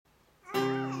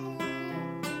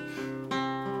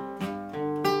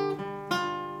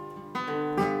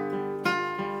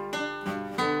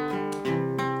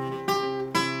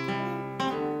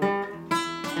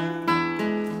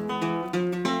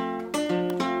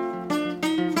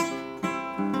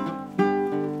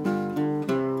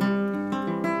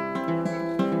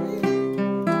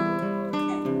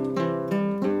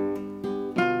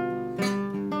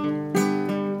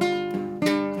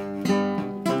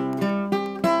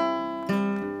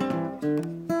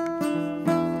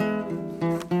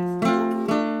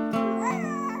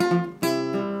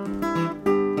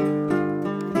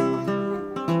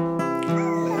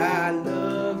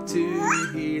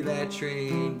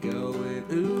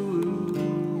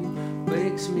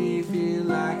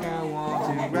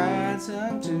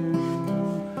some too.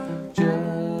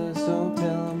 Just don't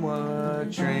tell them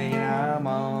what train I'm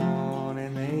on,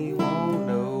 and they won't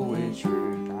know which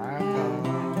route I'm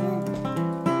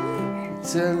going.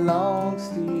 It's a long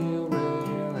steel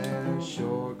rail and a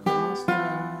short cross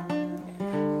line.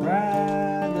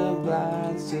 Ride the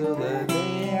blinds till the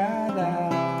day I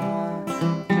die.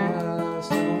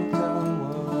 Just don't tell them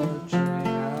what train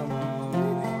I'm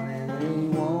on, and they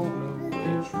won't know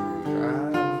which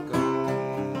route I'm going.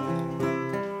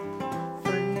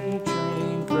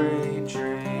 Freight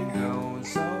train going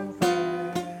so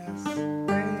fast.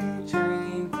 Freight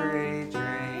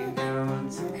train going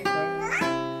so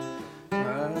fast.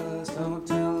 Just don't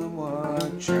tell them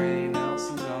what train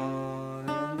Elsie's on,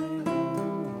 and they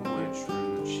know which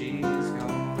route she's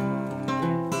gone.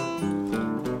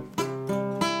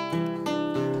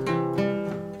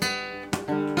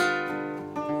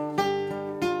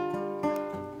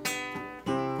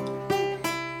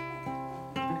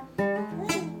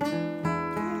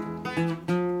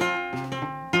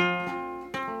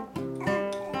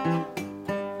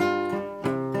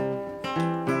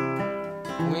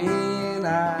 When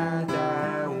I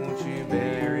die, won't you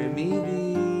bury me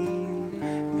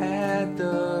deep at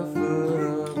the foot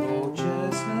of Old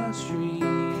Chestnut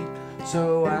Street,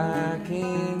 so I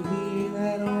can hear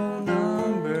that old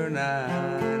number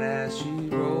 9 as she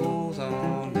rolls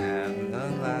on down the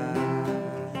line.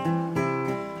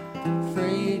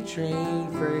 Freight train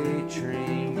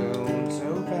going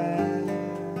so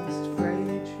fast.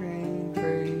 Freight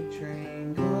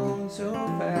train going so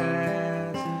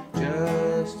fast.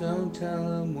 Just don't tell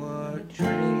them what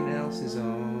train Elsie's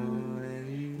on, and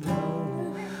you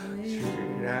know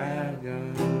straight I've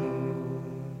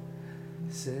gone.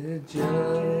 Said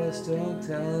just don't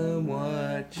tell them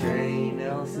what train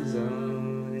Elsie's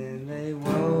on, and they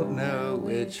won't know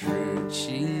which route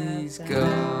she's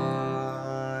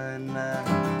gone.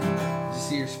 Did you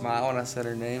see her smile when I said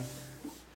her name?